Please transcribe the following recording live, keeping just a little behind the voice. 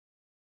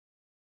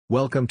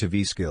Welcome to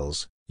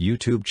Vskills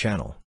YouTube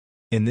channel.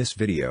 In this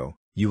video,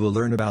 you will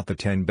learn about the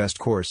 10 best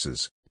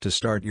courses to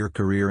start your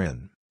career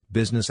in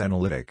business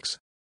analytics.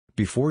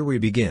 Before we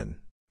begin,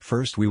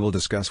 first we will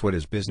discuss what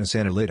is business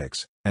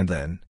analytics, and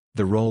then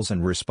the roles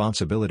and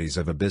responsibilities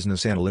of a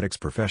business analytics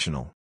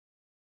professional.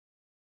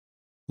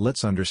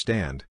 Let's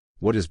understand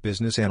what is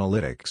business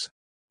analytics.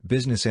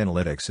 Business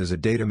analytics is a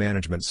data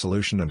management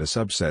solution and a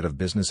subset of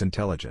business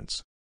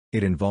intelligence.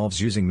 It involves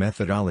using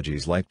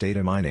methodologies like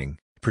data mining,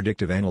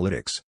 predictive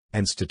analytics,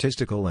 and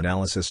statistical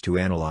analysis to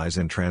analyze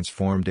and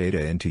transform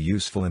data into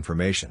useful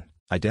information,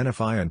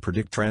 identify and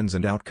predict trends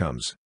and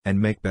outcomes, and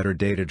make better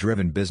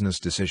data-driven business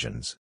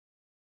decisions.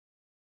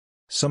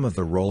 Some of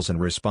the roles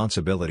and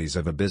responsibilities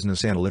of a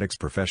business analytics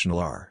professional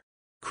are: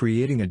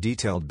 creating a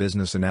detailed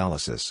business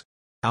analysis,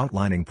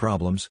 outlining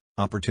problems,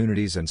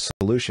 opportunities and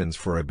solutions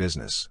for a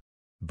business,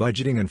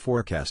 budgeting and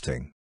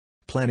forecasting,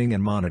 planning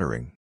and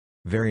monitoring,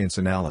 variance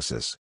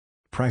analysis,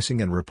 pricing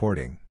and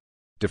reporting,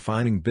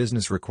 defining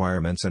business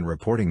requirements and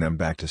reporting them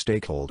back to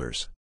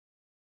stakeholders.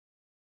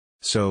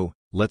 So,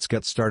 let's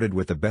get started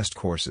with the best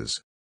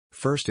courses.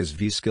 First is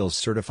Vskills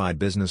Certified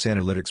Business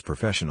Analytics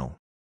Professional.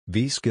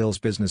 Vskills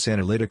Business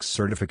Analytics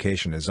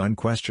certification is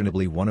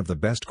unquestionably one of the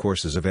best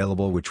courses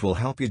available, which will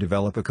help you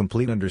develop a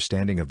complete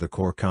understanding of the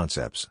core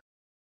concepts.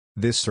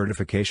 This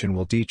certification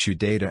will teach you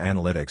data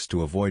analytics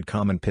to avoid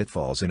common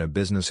pitfalls in a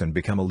business and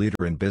become a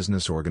leader in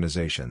business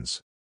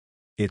organizations.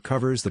 It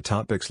covers the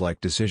topics like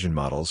decision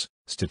models,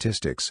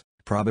 statistics,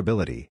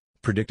 probability,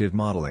 predictive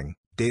modeling,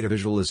 data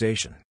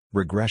visualization,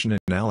 regression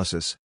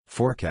analysis,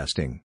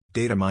 forecasting,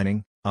 data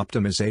mining,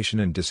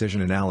 optimization and decision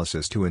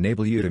analysis to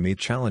enable you to meet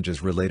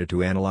challenges related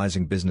to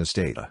analyzing business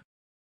data.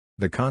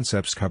 The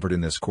concepts covered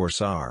in this course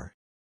are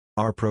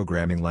R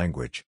programming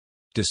language,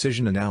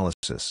 decision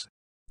analysis,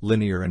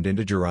 linear and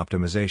integer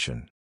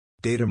optimization,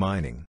 data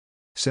mining,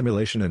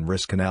 simulation and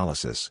risk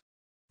analysis,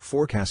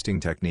 forecasting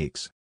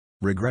techniques,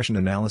 regression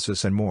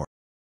analysis and more.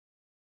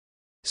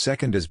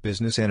 Second is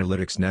Business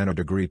Analytics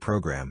Nanodegree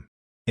program.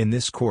 In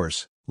this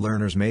course,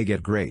 learners may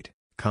get great,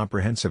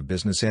 comprehensive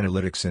business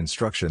analytics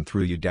instruction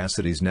through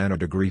Udacity's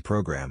Nanodegree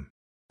program.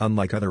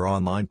 Unlike other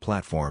online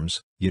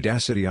platforms,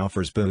 Udacity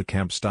offers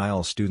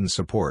bootcamp-style student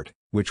support,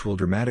 which will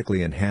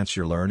dramatically enhance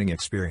your learning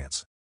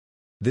experience.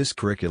 This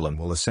curriculum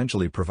will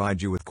essentially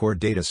provide you with core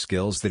data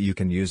skills that you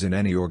can use in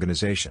any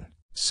organization,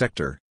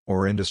 sector,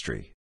 or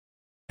industry.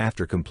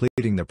 After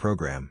completing the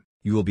program,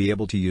 you will be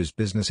able to use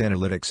business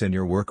analytics in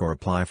your work or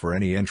apply for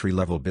any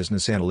entry-level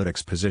business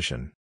analytics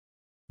position.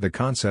 The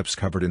concepts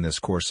covered in this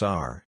course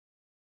are: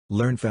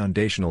 learn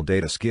foundational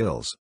data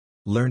skills,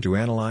 learn to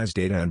analyze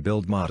data and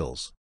build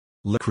models,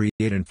 create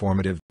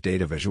informative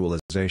data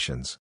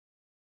visualizations.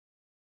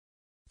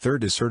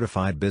 Third is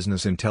Certified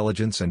Business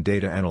Intelligence and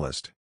Data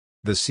Analyst.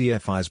 The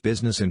CFI's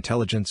Business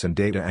Intelligence and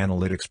Data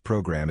Analytics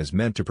program is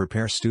meant to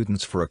prepare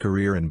students for a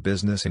career in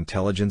business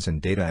intelligence and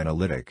data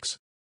analytics.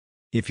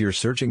 If you're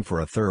searching for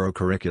a thorough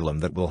curriculum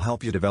that will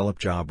help you develop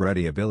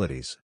job-ready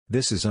abilities,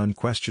 this is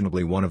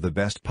unquestionably one of the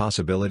best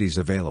possibilities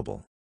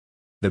available.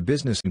 The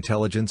Business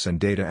Intelligence and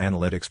Data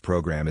Analytics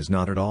program is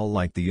not at all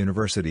like the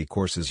university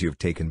courses you've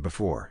taken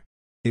before.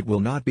 It will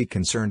not be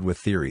concerned with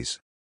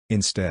theories.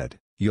 Instead,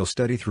 you'll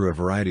study through a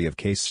variety of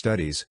case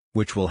studies,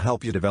 which will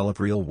help you develop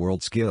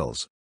real-world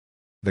skills.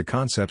 The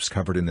concepts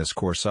covered in this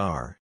course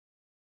are: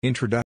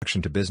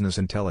 Introduction to Business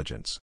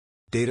Intelligence,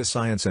 Data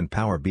Science and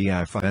Power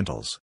BI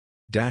Fundamentals,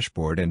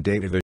 Dashboard and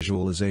Data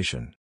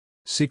Visualization,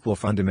 SQL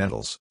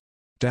Fundamentals,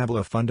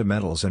 Tableau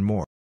Fundamentals and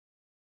more.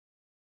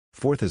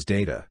 Fourth is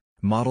Data,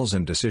 Models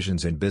and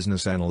Decisions in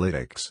Business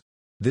Analytics.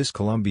 This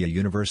Columbia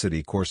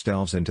University course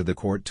delves into the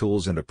core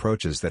tools and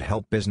approaches that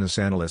help business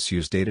analysts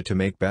use data to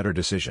make better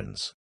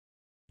decisions.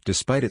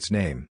 Despite its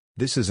name,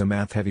 this is a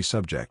math-heavy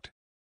subject.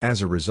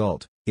 As a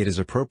result, it is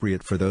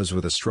appropriate for those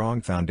with a strong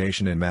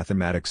foundation in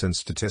mathematics and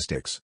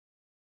statistics.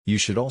 You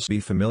should also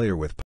be familiar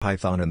with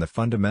Python and the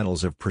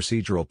fundamentals of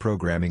procedural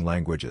programming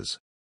languages.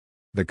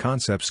 The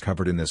concepts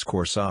covered in this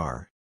course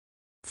are: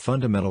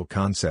 fundamental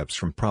concepts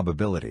from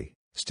probability,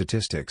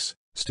 statistics,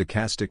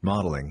 stochastic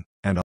modeling,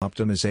 and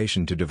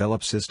optimization to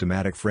develop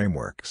systematic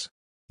frameworks,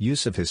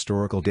 use of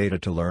historical data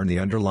to learn the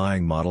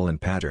underlying model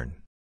and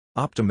pattern,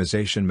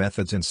 optimization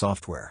methods in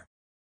software.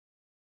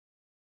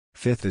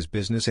 Fifth is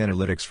Business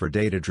Analytics for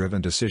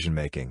Data-Driven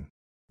Decision-Making.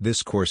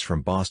 This course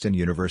from Boston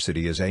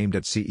University is aimed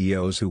at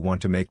CEOs who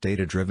want to make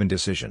data-driven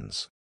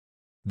decisions.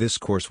 This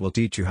course will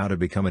teach you how to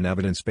become an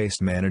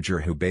evidence-based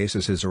manager who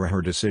bases his or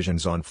her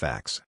decisions on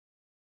facts.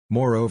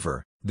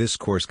 Moreover, this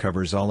course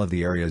covers all of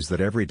the areas that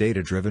every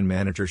data-driven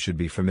manager should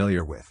be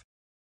familiar with.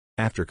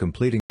 After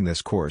completing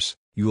this course,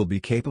 you will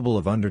be capable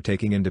of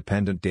undertaking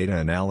independent data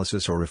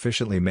analysis or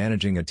efficiently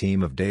managing a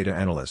team of data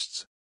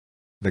analysts.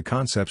 The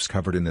concepts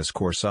covered in this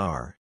course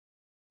are: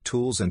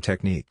 tools and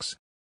techniques,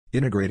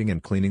 integrating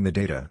and cleaning the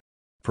data,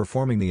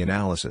 performing the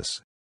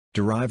analysis,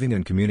 deriving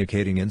and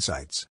communicating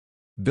insights,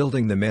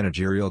 building the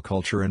managerial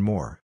culture and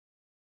more.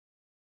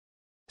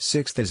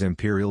 Sixth is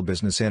Imperial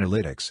Business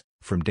Analytics,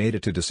 From Data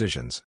to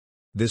Decisions.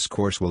 This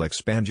course will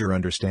expand your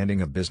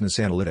understanding of business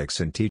analytics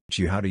and teach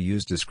you how to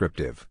use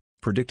descriptive,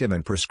 predictive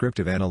and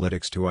prescriptive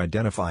analytics to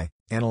identify,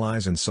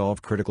 analyze and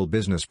solve critical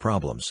business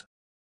problems.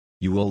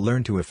 You will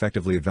learn to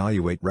effectively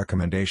evaluate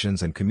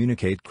recommendations and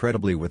communicate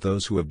credibly with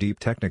those who have deep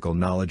technical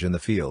knowledge in the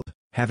field,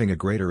 having a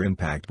greater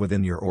impact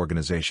within your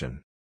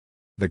organization.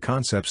 The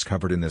concepts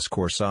covered in this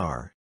course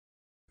are: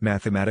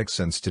 Mathematics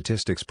and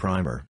Statistics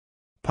Primer,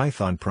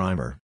 Python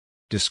Primer,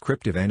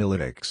 Descriptive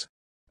Analytics,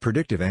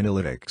 Predictive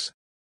Analytics,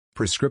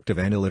 Prescriptive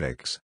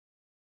Analytics.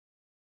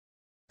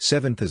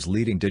 7th is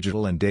Leading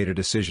Digital and Data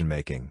Decision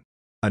Making.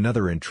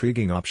 Another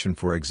intriguing option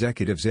for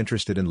executives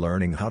interested in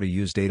learning how to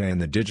use data in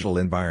the digital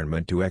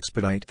environment to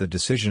expedite the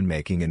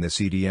decision-making in the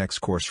CDX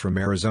course from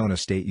Arizona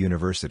State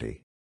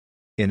University.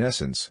 In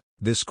essence,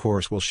 this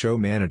course will show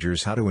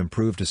managers how to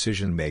improve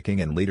decision-making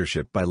and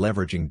leadership by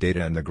leveraging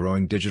data in the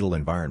growing digital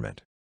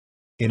environment.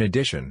 In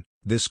addition,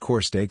 this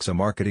course takes a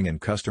marketing and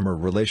customer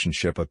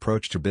relationship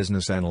approach to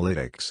business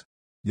analytics.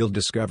 You'll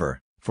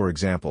discover, for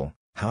example,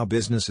 how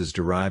businesses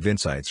derive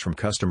insights from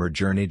customer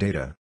journey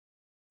data.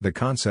 The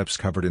concepts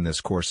covered in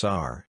this course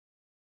are: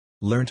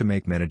 Learn to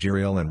make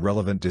managerial and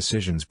relevant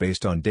decisions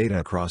based on data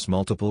across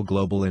multiple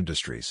global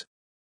industries.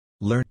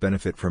 Learn to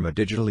benefit from a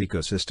digital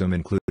ecosystem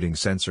including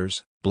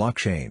sensors,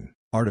 blockchain,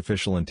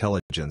 artificial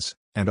intelligence,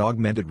 and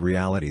augmented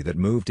reality that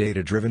move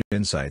data-driven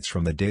insights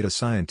from the data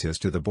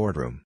scientist to the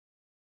boardroom.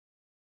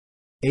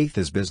 8th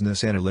is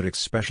Business Analytics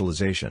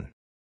Specialization.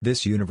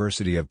 This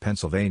University of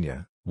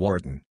Pennsylvania,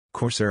 Wharton,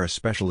 Coursera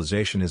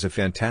Specialization is a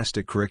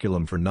fantastic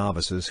curriculum for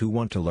novices who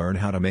want to learn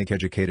how to make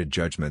educated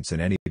judgments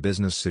in any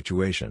business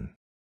situation.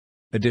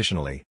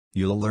 Additionally,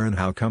 you'll learn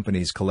how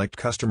companies collect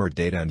customer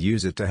data and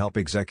use it to help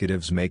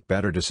executives make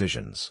better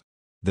decisions.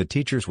 The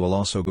teachers will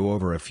also go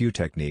over a few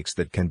techniques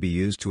that can be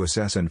used to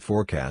assess and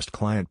forecast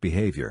client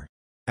behavior.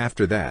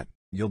 After that,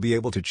 you'll be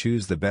able to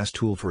choose the best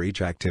tool for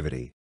each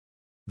activity.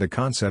 The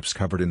concepts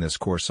covered in this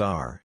course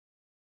are: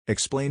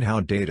 Explain how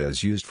data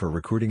is used for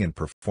recruiting and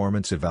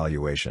performance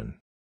evaluation.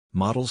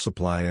 Model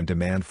supply and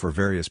demand for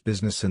various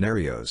business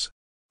scenarios.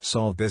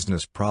 Solve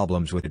business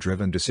problems with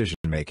data-driven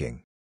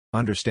decision-making.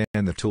 Understand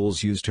the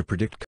tools used to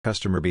predict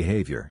customer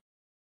behavior.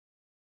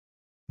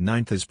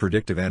 9th is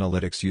Predictive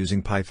Analytics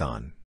using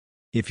Python.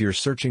 If you're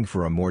searching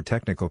for a more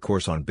technical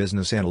course on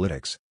business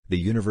analytics, the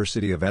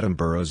University of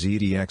Edinburgh's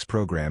EDX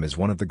program is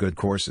one of the good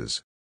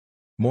courses.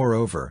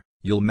 Moreover,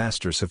 you'll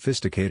master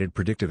sophisticated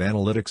predictive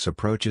analytics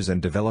approaches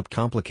and develop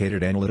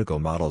complicated analytical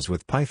models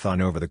with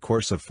Python over the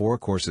course of 4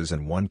 courses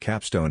and 1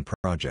 capstone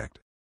project.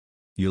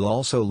 You'll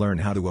also learn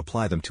how to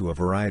apply them to a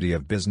variety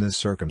of business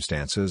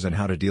circumstances and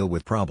how to deal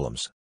with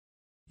problems.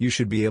 You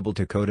should be able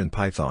to code in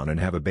Python and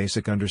have a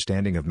basic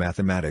understanding of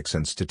mathematics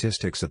and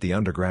statistics at the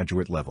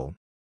undergraduate level.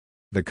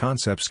 The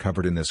concepts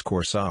covered in this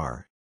course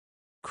are: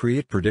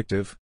 Create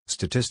predictive,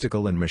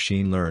 statistical and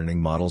machine learning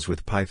models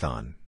with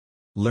Python.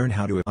 Learn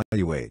how to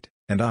evaluate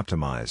and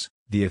optimize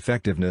the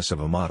effectiveness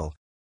of a model.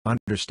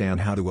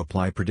 Understand how to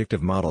apply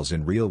predictive models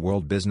in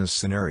real-world business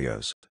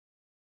scenarios.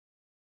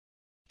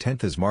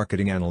 10th is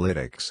Marketing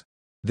Analytics.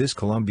 This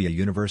Columbia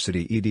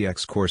University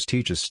EDX course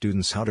teaches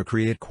students how to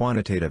create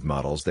quantitative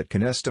models that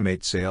can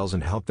estimate sales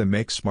and help them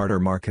make smarter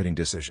marketing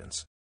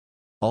decisions.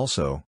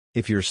 Also,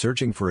 if you're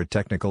searching for a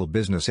technical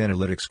business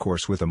analytics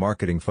course with a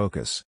marketing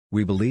focus,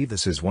 we believe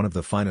this is one of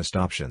the finest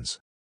options.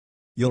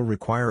 You'll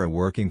require a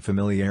working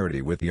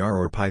familiarity with the R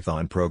or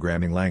Python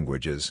programming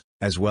languages,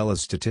 as well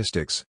as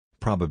statistics,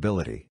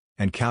 probability,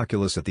 and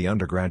calculus at the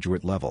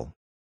undergraduate level.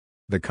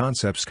 The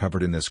concepts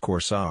covered in this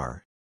course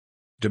are: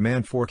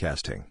 Demand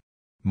forecasting,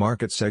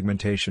 market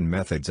segmentation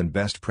methods and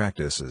best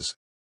practices,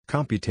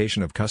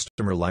 computation of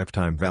customer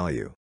lifetime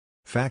value,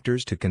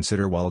 factors to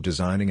consider while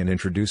designing and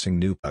introducing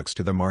new products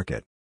to the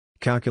market,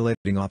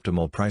 calculating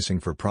optimal pricing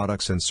for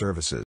products and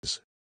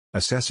services,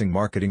 assessing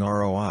marketing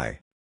ROI.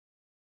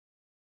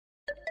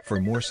 For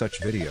more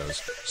such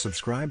videos,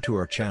 subscribe to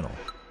our channel.